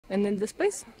And in this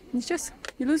place, it's just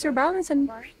you lose your balance and.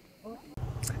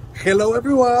 Hello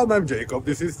everyone, I'm Jacob.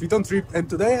 This is Fit on Trip, and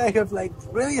today I have like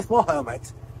really small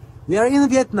helmet. We are in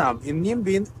Vietnam, in Nihn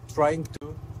Binh, trying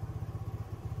to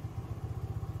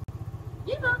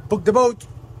book the boat,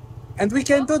 and we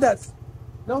can't do that.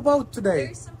 No boat today.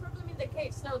 There is some problem in the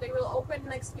caves. No, they will open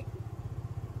next week.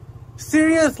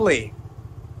 Seriously?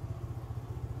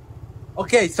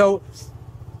 Okay, so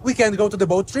we can go to the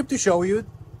boat trip to show you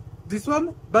this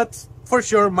one, but for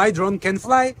sure my drone can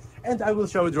fly, and I will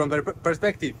show you drone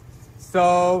perspective.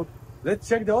 So let's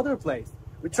check the other place.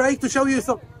 We're trying to show you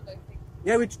some.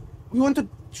 Yeah, we want to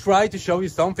try to show you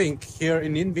something here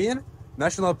in Nihn Binh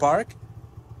National Park,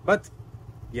 but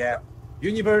yeah,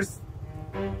 universe.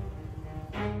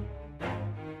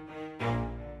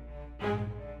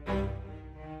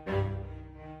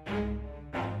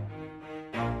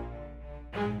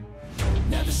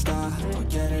 Never stop, I'll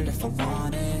get it if I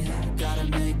want it. Gotta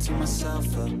make to myself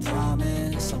a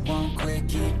promise. I won't quit,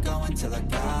 keep going till I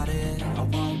got it. I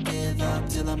won't give up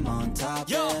till I'm on top.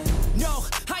 Yo, no,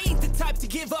 I ain't the type to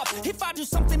give up. If I do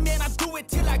something, man, I do it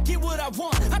till I get what I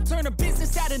want. I turn a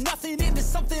business out of nothing into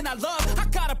something I love. I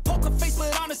got a poker face,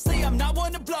 but honestly, I'm not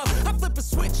one to bluff. I flip a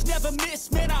switch, never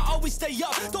miss, man, I always stay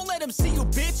up. Don't let them see you,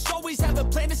 bitch, always have a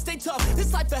plan to stay tough.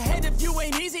 This life ahead of you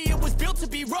ain't easy, it was built to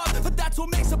be rough. But that's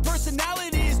what makes a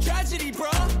personality, is tragedy,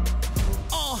 bruh.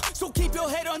 So keep your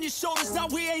head on your shoulders. Now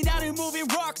we ain't out here moving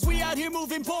rocks, we out here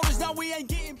moving boulders. Now we ain't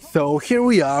getting. So here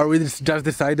we are. We just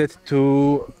decided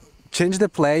to change the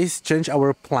place, change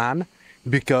our plan,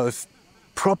 because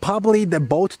probably the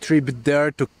boat trip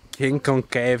there to King Kong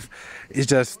Cave is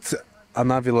just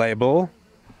unavailable.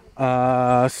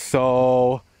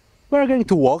 So we're going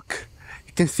to walk.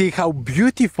 You can see how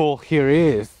beautiful here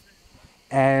is,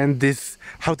 and this,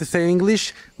 how to say in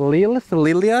English,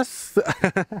 lilias.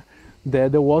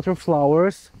 The water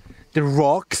flowers, the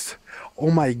rocks. Oh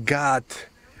my god,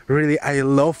 really, I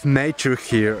love nature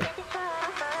here.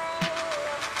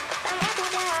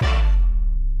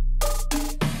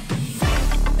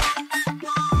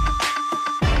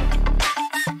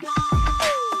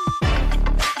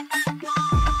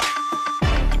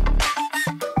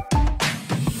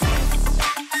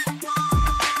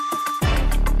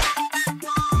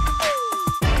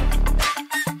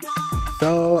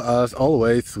 So, as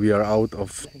always, we are out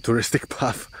of touristic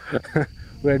path.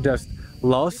 We're just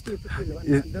lost.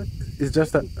 It's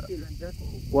just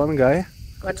one guy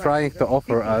trying to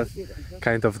offer us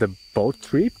kind of the boat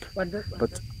trip,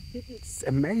 but it's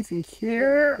amazing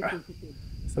here.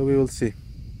 So we will see.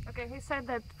 Okay, he said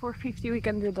that for 50 we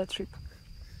can do that trip.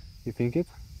 You think it?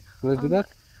 Let's do that?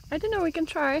 I don't know, we can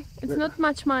try. It's not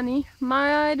much money.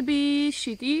 Might be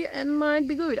shitty and might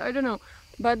be good, I don't know.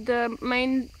 But the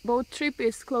main boat trip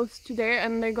is close to there,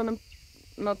 and they're gonna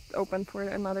not open for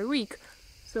another week.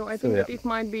 So I think that it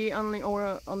might be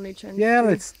only chance. Yeah,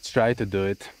 let's try to do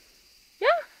it. Yeah?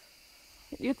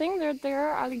 You think that there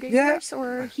are alligators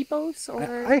or hippos or...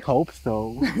 I hope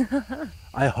so.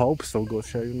 I hope so,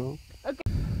 Gosha, you know.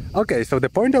 Okay, so the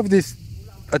point of this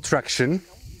attraction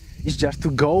is just to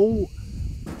go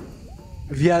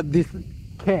via this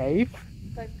cave,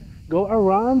 go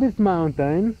around this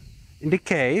mountain, in the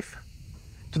cave,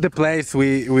 to the place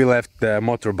we left the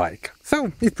motorbike.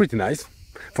 So it's pretty nice.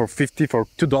 For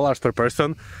 $2 per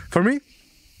person. For me,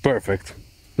 perfect.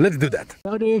 Let's do that.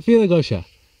 How do you feel, Gosha?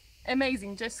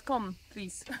 Amazing, just come,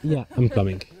 please. Yeah, I'm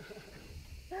coming.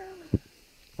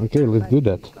 Okay, let's do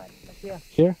that.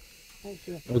 Here?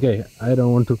 Okay, I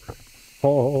don't want to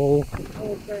fall.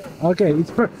 Okay,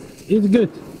 it's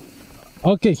good.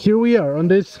 Okay, here we are on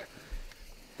this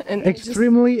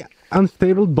extremely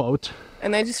unstable boat.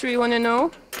 And I just really want to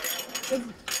know,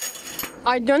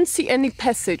 I don't see any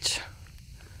passage.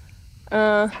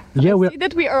 I see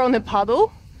that we are on a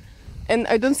paddle, and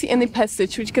I don't see any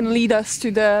passage which can lead us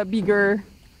to the bigger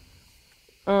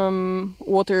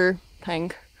water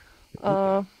tank.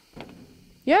 Yeah,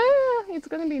 it's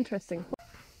gonna be interesting.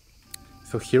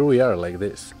 So here we are, like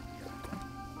this.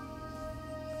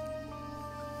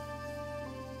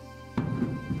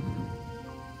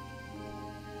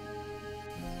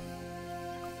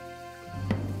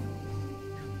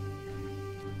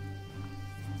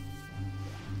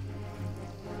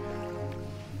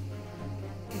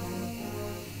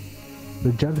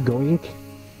 We're just going to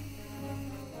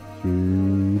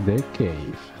the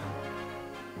cave.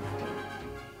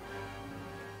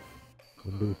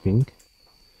 What do you think?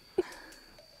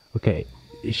 Okay,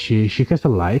 she has a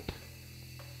light.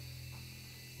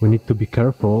 We need to be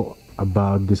careful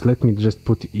about this. Let me just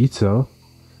put ISO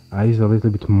a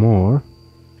little bit more.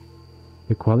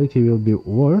 The quality will be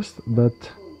worse, but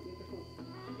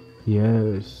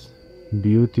Yes,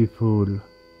 beautiful.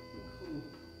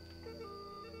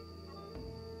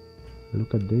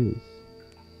 Look at this.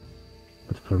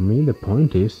 But for me the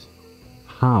point is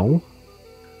how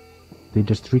they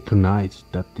just recognize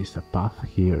that there's a path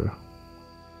here.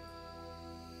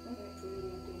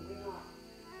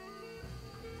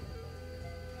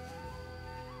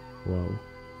 Wow.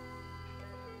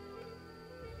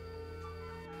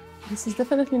 This is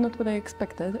definitely not what I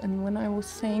expected, and when I was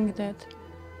saying that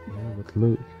Yeah, but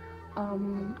look.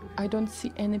 I don't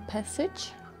see any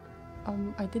passage,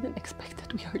 I didn't expect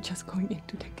that we are just going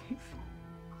into the cave.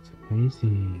 It's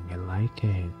amazing, I like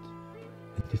it.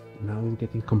 Now it's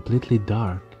getting completely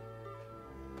dark.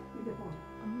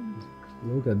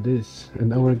 Look at this.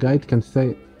 And our guide can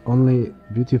say only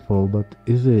beautiful, but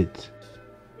is it?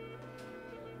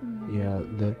 Yeah,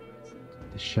 the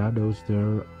shadows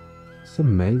there, it's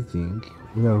amazing.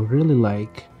 We are really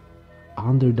like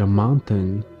under the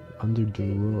mountain, under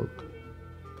the rock.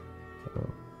 Oh.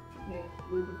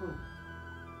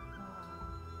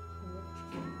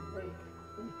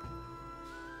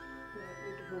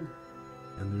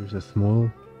 And there's a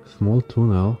small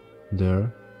tunnel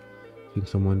there. I think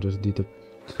someone just did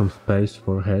some space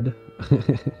for head.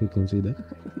 You can see that.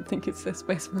 I think it's a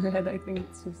space for head. I think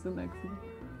it's just an accident.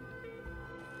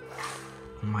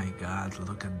 Oh my god,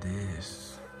 look at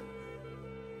this.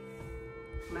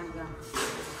 Oh my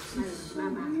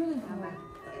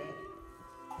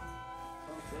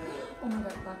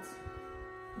god, bats.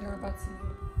 There are bats in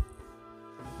here.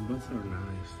 Bats are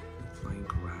nice. The flying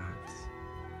rats.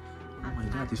 Oh my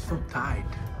god, it's so tight.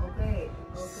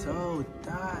 So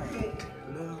tight.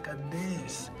 Look at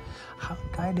this. How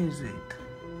tight is it?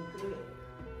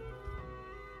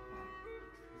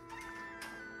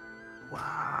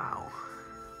 Wow.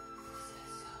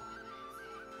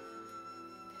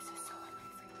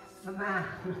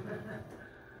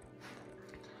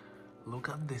 Look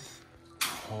at this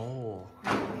hole.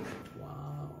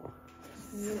 Wow.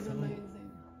 This is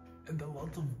amazing. And a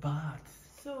lot of bats.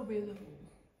 So beautiful.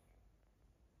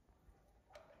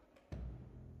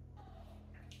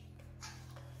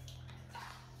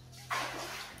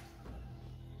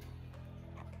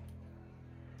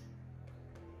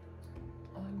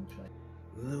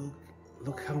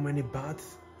 Look how many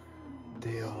bats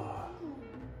there are.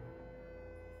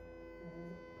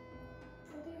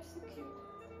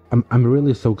 I'm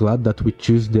really so glad that we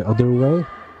choose the other way,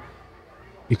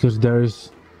 because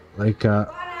there's like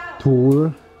a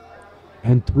tour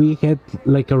and we had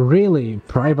like a really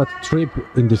private trip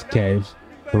in this cave,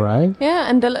 right? Yeah,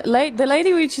 and the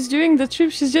lady which is doing the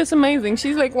trip, she's just amazing.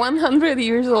 She's like 100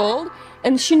 years old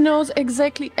and she knows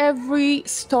exactly every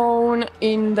stone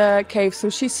in the cave. So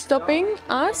she's stopping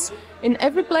us in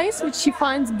every place which she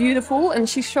finds beautiful, and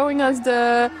she's showing us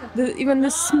even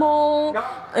the small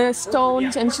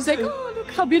stones, and she's like, oh, look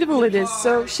how beautiful it is.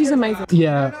 So she's amazing.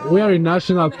 Yeah, we are in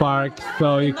national park,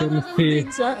 so you can see.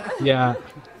 Yeah.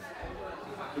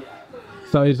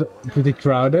 So it's pretty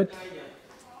crowded.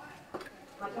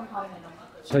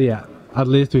 So yeah, at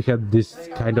least we had this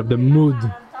kind of the mood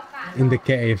in the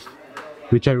cave,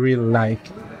 which I really like.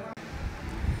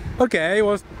 Okay, it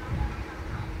was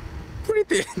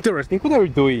pretty interesting. What are we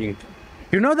doing?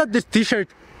 You know that this t-shirt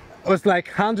was like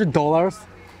 $100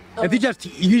 and you just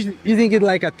using it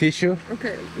like a tissue?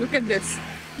 Okay, look at this.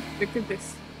 Look at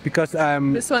this. Because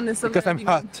this one is because I'm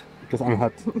hot. Because I'm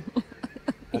hot.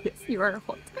 Yes, you are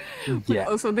hot. Yeah. But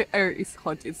also the air is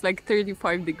hot. It's like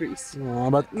 35 degrees.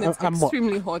 But It's I'm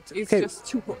extremely hot. It's Okay. just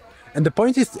too hot. And the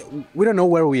point is, we don't know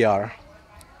where we are.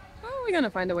 Oh, we're gonna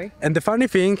find a way. And the funny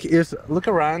thing is, look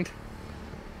around.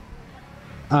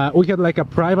 We had like a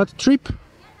private trip,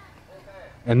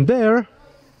 and there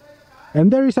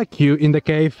is a queue in the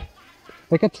cave,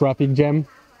 like a traffic jam.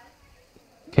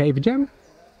 Cave jam?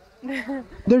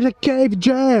 There's a cave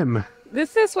jam!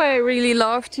 This is why I really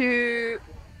love to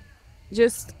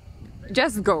just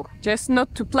go. Just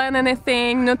not to plan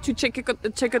anything, not to check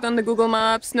it on the Google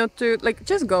Maps, not to like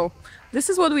just go. This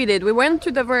is what we did. We went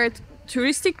to the very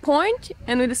touristic point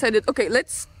and we decided, okay,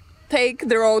 let's take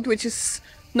the road which is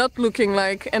not looking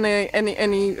like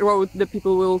any road that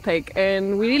people will take.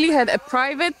 And we really had a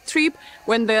private trip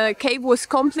when the cave was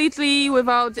completely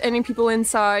without any people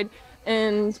inside.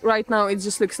 And right now it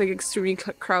just looks like extremely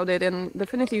crowded, and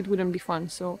definitely it wouldn't be fun.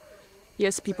 So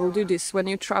yes, people do this. When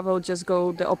you travel, just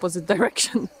go the opposite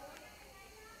direction.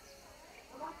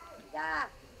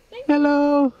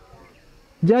 Hello!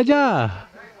 Jaja!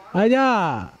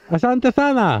 Aja! Asante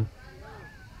sana!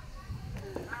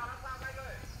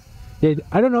 Yeah,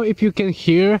 I don't know if you can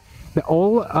hear the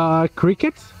all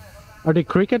crickets. Are they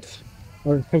crickets?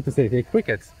 Or how to say, the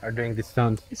crickets are doing this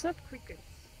sound. It's not cricket.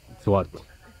 It's what?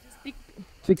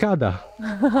 Cicada.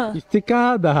 It's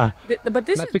cicada. But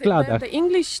this Not is ciclada.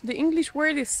 the English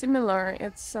word is similar.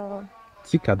 It's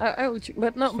Cicada.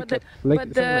 but no, but the, Like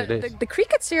but something like this. the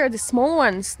crickets here are the small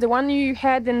ones. The one you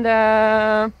had in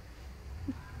the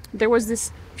there was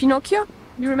this Pinocchio.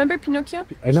 You remember Pinocchio?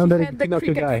 I know He that had the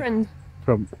Pinocchio cricket guy friend.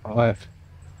 from OF.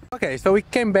 Okay, so we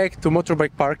came back to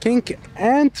motorbike parking,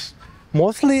 and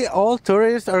mostly all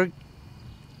tourists are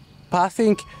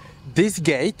passing this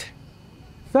gate.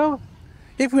 So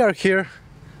if we are here,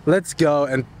 let's go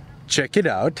and check it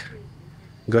out.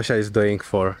 Gosia is doing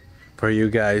for you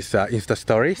guys Insta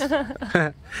stories,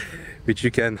 which you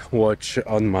can watch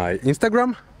on my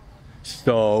Instagram.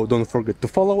 So don't forget to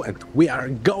follow, and we are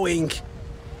going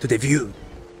to the view.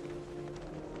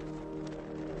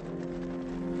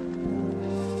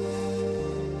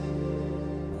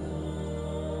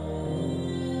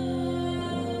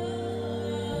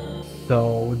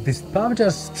 So this path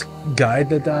just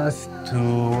guided us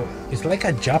to, it's like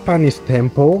a Japanese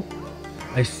temple.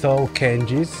 I saw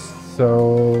kanjis,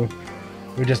 so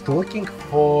we're just looking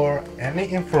for any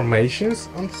informations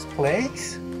on this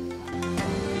place.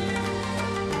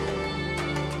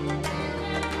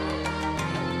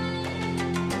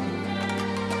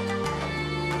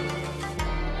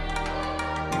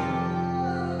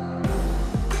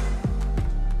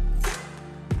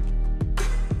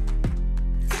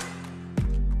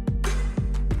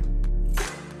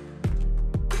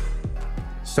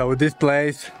 So this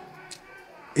place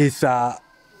is a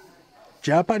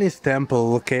Japanese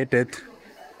temple located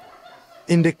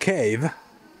in the cave,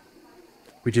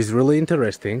 which is really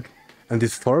interesting, and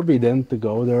it's forbidden to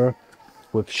go there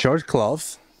with short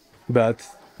clothes, but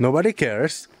nobody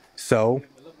cares, so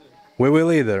we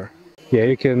will either. Yeah,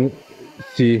 you can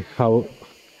see how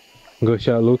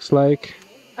Gosia looks like.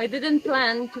 I didn't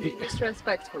plan to be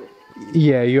disrespectful.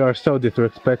 Yeah, you are so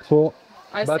disrespectful.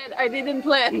 I But- said I didn't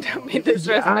plan to be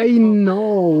disrespectful. I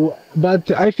know,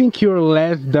 but I think you're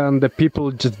less than the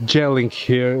people just gelling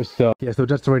here. So yeah, so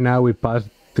just right now we passed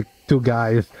the two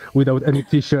guys without any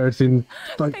t-shirts in.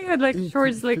 They had like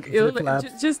shorts, like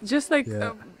flip-flops. just like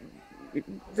Yeah.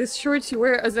 this shorts you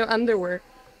wear as an underwear.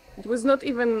 It was not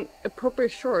even a proper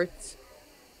shorts.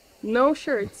 No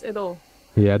shirts at all.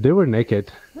 Yeah, they were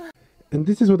naked. And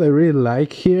this is what I really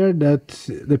like here, that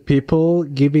the people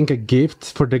giving a gift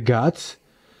for the gods.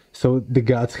 So the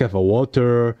gods have a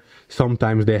water,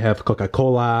 sometimes they have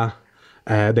Coca-Cola,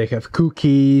 they have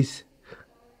cookies.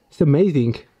 It's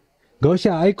amazing.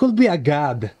 Gosia, I could be a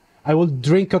god. I will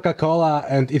drink Coca-Cola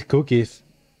and eat cookies.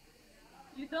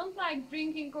 You don't like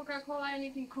drinking Coca-Cola and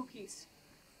eating cookies.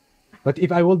 But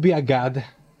if I will be a god...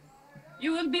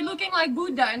 You will be looking like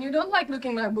Buddha, and you don't like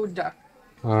looking like Buddha.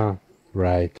 Ah,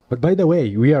 right. But by the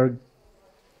way, we are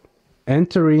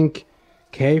entering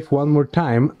cave one more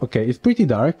time. Okay, it's pretty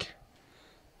dark.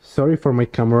 Sorry for my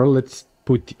camera. Let's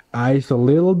put the eyes a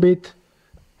little bit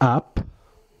up.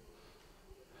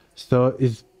 So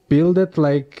it's built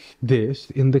like this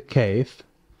in the cave.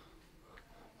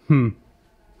 Pretty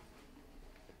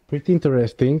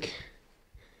interesting.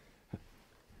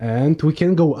 And we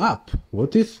can go up.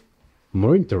 What is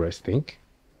more interesting?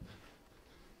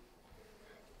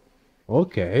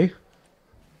 Okay.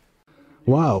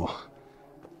 Wow.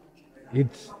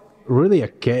 It's really a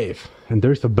cave, and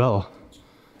there's a bell.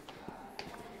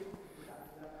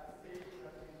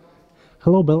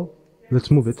 Hello, bell. Let's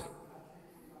move it.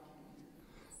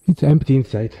 It's empty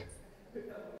inside.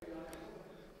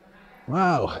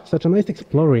 Wow, such a nice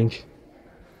exploring.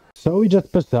 So we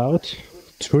just passed out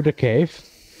through the cave,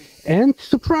 and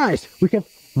surprise, we have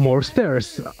more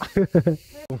stairs.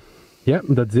 Yeah,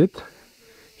 that's it.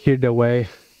 Here the way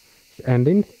is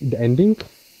ending,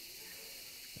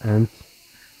 and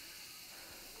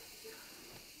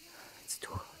It's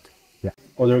too hot. yeah,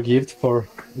 other gift for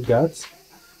gods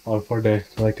or for the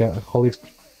holy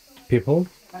people,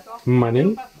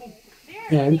 money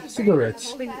and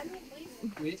cigarettes.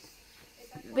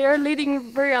 They are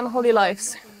leading very unholy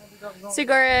lives.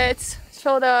 Cigarettes,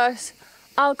 sodas,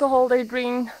 alcohol they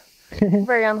drink.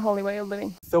 Very unholy way of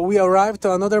living. So we arrived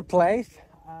to another place.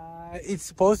 It's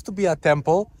supposed to be a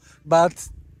temple, but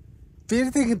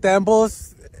visiting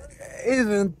temples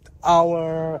isn't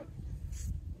our...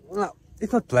 Well,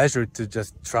 it's not pleasure to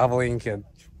just traveling and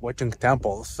watching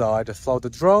temples. So I just flew the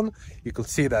drone. You could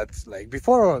see that like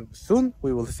before or soon.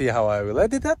 We will see how I will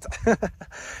edit that.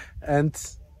 and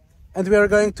we are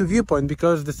going to viewpoint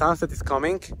because the sunset is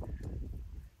coming.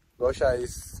 Gosia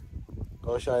is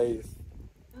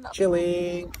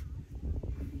chilling,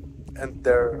 and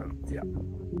there, yeah.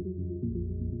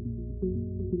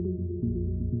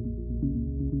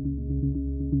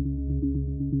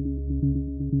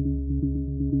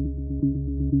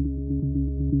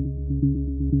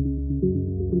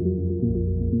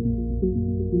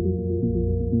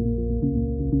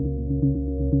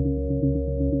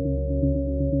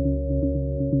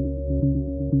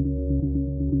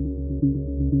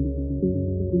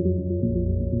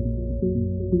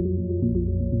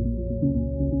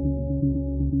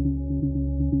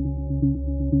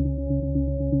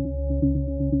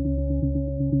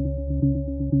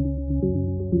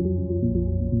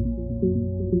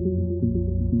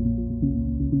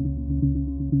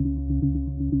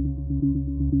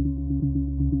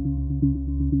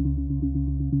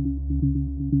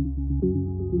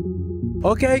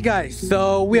 Okay guys,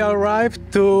 so we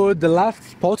arrived to the last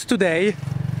spot today,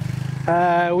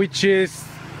 which is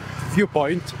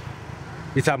viewpoint.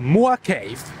 It's a Mua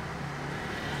cave,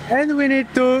 and we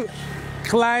need to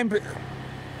climb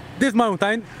this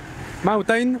mountain.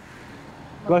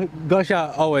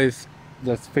 Gosia always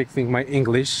just fixing my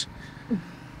English,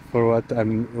 for what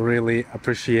I'm really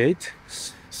appreciate.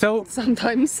 So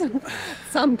Sometimes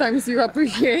you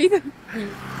appreciate.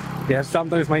 yeah,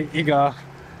 sometimes my ego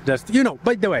just, you know.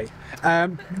 By the way,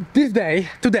 today,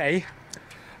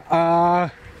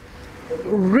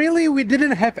 really we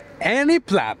didn't have any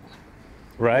plan,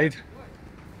 right?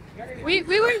 We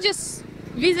were just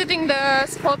visiting the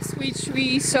spots which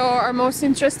we saw are most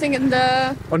interesting in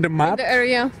the On the map. the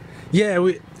area. Yeah,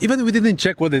 we didn't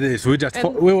check what it is. We just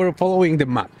we were following the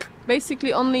map.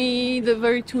 Basically, only the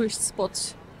very tourist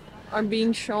spots are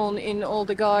being shown in all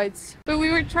the guides. But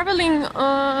we were traveling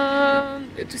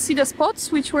to see the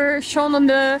spots which were shown on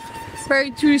the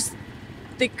very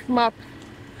touristic map.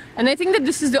 And I think that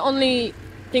this is the only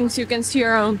things you can see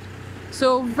around.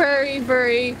 So very,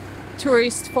 very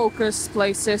tourist-focused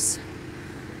places.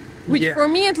 Which Yeah. for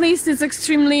me at least is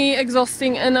extremely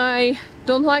exhausting, and I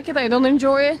don't like it, I don't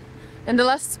enjoy it. And the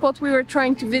last spot we were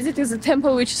trying to visit is a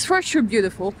temple which is for sure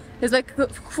beautiful. It's like a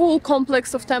full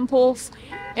complex of temples,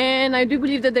 and I do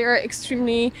believe that they are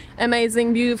extremely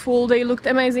amazing, beautiful. They looked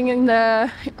amazing in the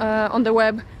on the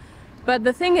web. But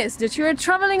the thing is that you're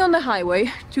traveling on the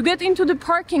highway to get into the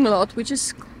parking lot, which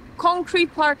is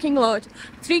concrete parking lot,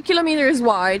 3 kilometers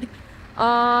wide.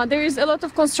 There is a lot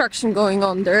of construction going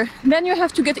on there. Then you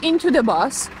have to get into the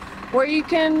bus, where you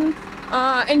can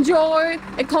enjoy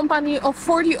a company of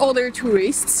 40 other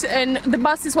tourists, and the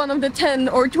bus is one of the 10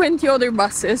 or 20 other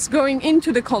buses going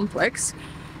into the complex.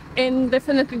 And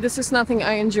definitely this is nothing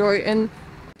I enjoy. And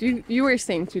you were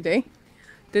saying today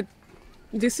that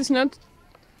this is not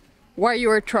why you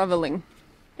are traveling.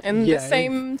 And Yeah, the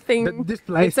same thing, this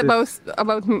place it's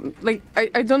about like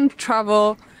I don't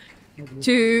travel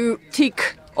to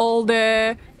tick all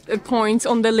the points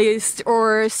on the list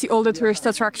or see all the tourist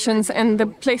attractions and the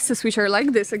places which are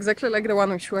like this, exactly like the one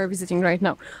which we are visiting right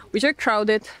now, which are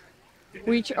crowded,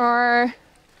 which are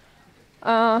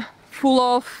full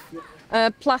of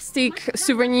plastic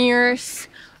souvenirs,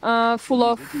 full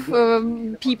of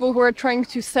people who are trying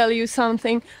to sell you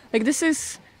something. Like this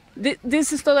is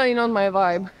totally not my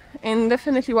vibe. And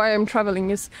definitely why I'm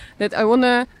traveling is that I want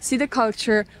to see the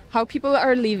culture, how people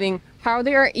are living, how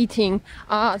they are eating,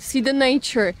 see the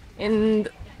nature and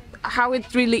how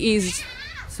it really is.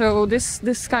 So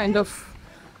this kind of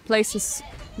places,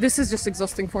 this is just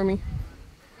exhausting for me.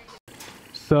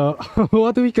 So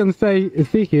what we can see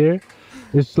here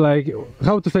is like,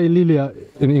 how to say lilia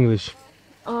in English?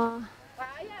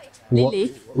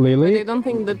 Lily. Lily? I don't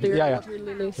think that they're Yeah, yeah. water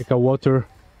lilies. Like a water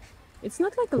It's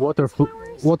not like a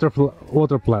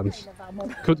water plant.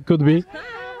 Could be.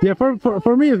 Yeah,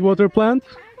 for me it's water plant.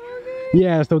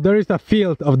 Yeah, so there is a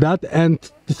field of that and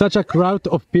such a crowd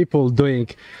of people doing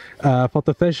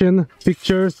photo session,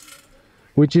 pictures,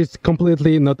 which is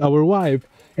completely not our vibe.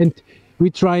 And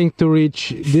we're trying to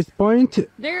reach this point.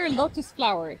 They're lotus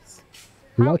flowers.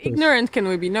 How Lotus. ignorant can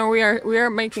we be? No, we are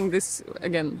making this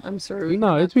again. I'm sorry.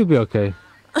 No, it will be okay.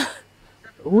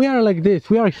 We are like this,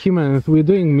 we are humans, we're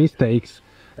doing mistakes,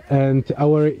 and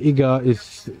our ego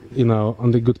is, you know,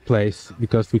 on the good place,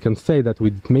 because we can say that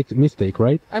we make mistake,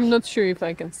 right? I'm not sure if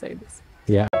I can say this.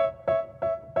 Yeah.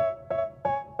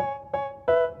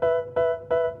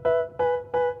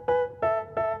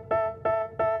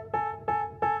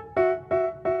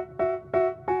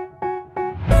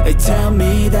 They tell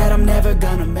me that I'm never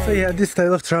gonna make So yeah, this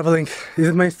style of traveling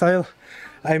is my style.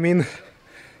 I mean,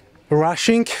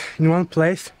 rushing in one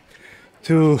place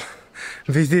to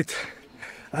visit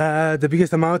the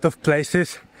biggest amount of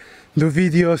places, do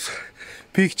videos,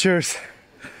 pictures.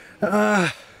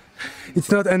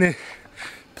 It's not any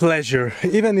pleasure,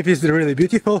 even if it's really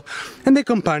beautiful and the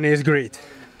company is great.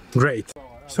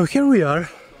 So here we are.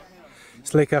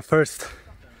 It's like a first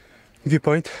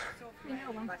viewpoint.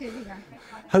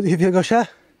 How do you feel, Gosia?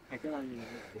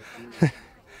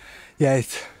 Yeah,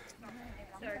 it's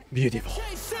beautiful.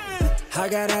 I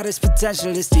got all this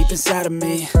potential that's deep inside of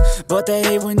me, but they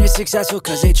hate when you're successful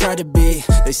cause they try to be.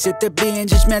 They sit there being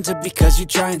judgmental because you're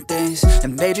trying things,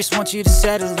 and they just want you to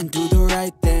settle and do the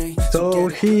right thing. So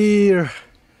here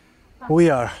we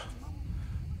are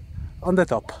on the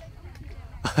top.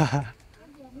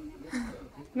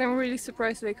 And I'm really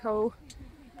surprised like how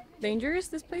dangerous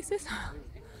this place is.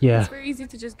 Yeah, It's very easy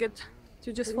to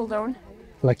just fall down.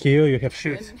 like you have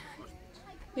shoes.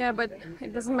 Yeah, but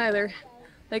it doesn't matter.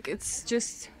 Like it's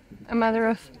just a matter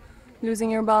of losing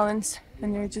your balance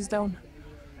and you're just down.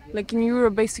 Like in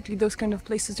Europe, basically those kind of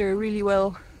places are really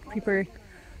well prepared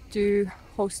to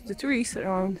host the tourists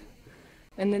around.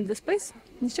 And in this place,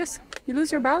 it's just, you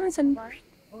lose your balance and...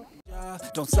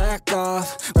 Don't slack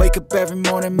off, wake up every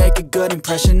morning, make a good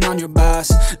impression on your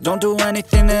boss. Don't do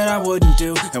anything that I wouldn't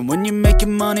do. And when you're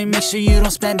making money, make sure you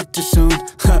don't spend it too soon.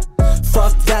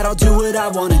 Fuck that, I'll do what I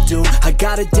wanna do. I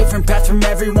got a different path from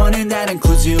everyone and that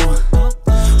includes you.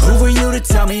 Who are you to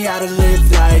tell me how to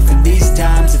live life? In these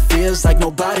times it feels like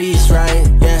nobody's right,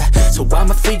 yeah. So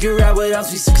I'ma figure out what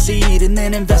else we succeed, and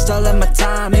then invest all of my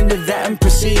time into that and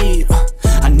proceed.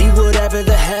 I need whatever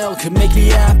the hell could make me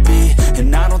happy,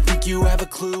 and I don't think you have a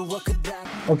clue what could that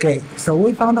be. Okay, so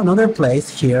we found another place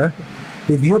here.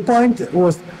 The viewpoint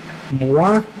was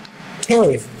more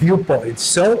cave viewpoint,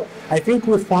 so I think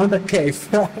we found a cave.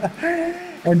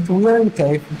 And we are in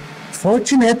cave.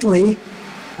 Fortunately,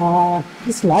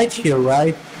 it's light here,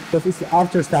 right? Because it's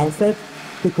after sunset.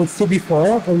 You could see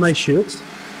before on my shoots,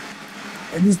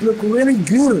 and it looks really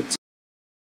good.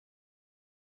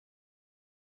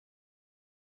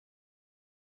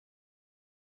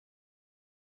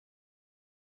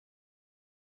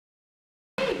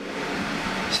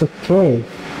 It's okay.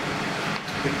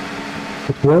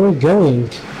 But where are we going?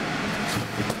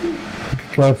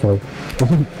 Careful.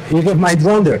 You got my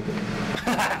drone there.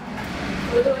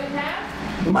 What do I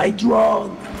have? My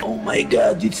drone! Oh my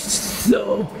god, it's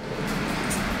so...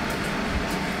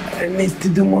 I need to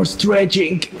do more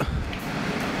stretching.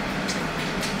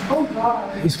 Oh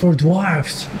god. It's for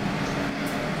dwarfs.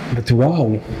 But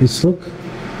wow, it looks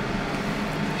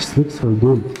so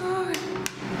good.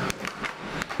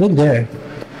 Look there.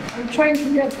 I'm trying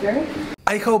to get there.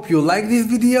 I hope you like this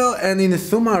video, and in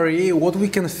summary, what we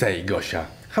can say, Gosia?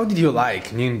 How did you like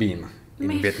Nihn Binh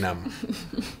in Vietnam?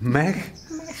 Meh?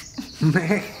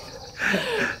 Meh?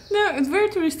 No, it's very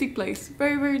touristic place.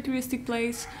 Very, very touristic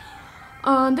place.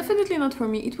 Definitely not for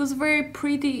me. It was very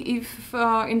pretty if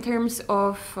in terms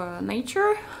of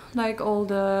nature, like all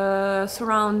the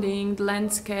surrounding, the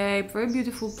landscape, very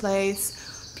beautiful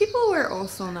place. People were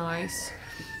also nice.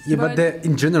 Yeah, but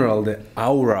in general, the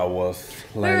aura was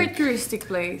like... Very touristic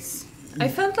place. I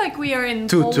felt like we are in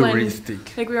too Poland.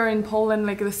 touristic. Like we are in Poland,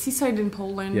 like the seaside in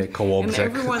Poland. Yeah,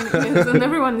 and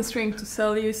everyone is trying to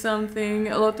sell you something.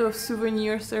 A lot of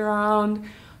souvenirs around.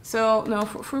 So no,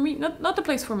 for me, not the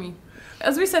place for me.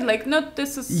 As we said, like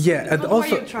this is yeah, and not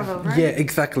also why you travel, right? yeah,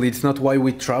 exactly. It's not why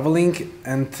we're traveling,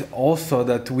 and also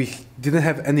that we didn't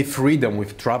have any freedom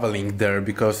with traveling there,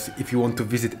 because if you want to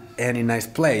visit any nice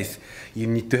place, you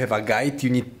need to have a guide.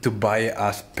 You need to buy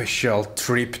a special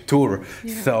trip tour.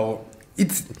 Yeah. So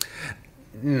it's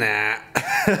nah,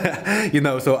 you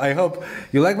know. So I hope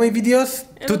you like my videos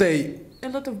today. A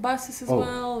lot of buses as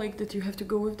well, like that you have to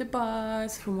go with the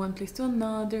bus from one place to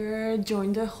another,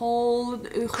 join the whole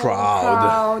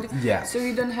crowd. Yeah. So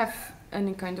you don't have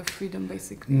any kind of freedom,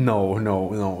 basically. No.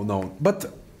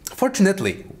 But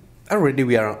fortunately, already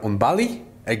we are on Bali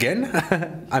again.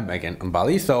 I'm again on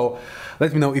Bali. So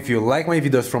let me know if you like my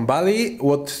videos from Bali.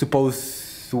 What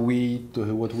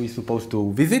we supposed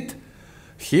to visit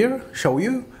here, show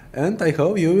you, and I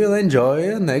hope you will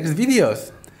enjoy next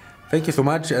videos. Thank you so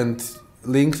much, and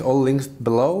all links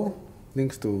below,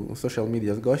 links to social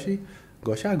medias. Gosi,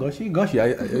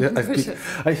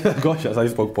 I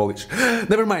spoke Polish.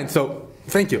 Never mind. So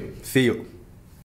thank you. See you.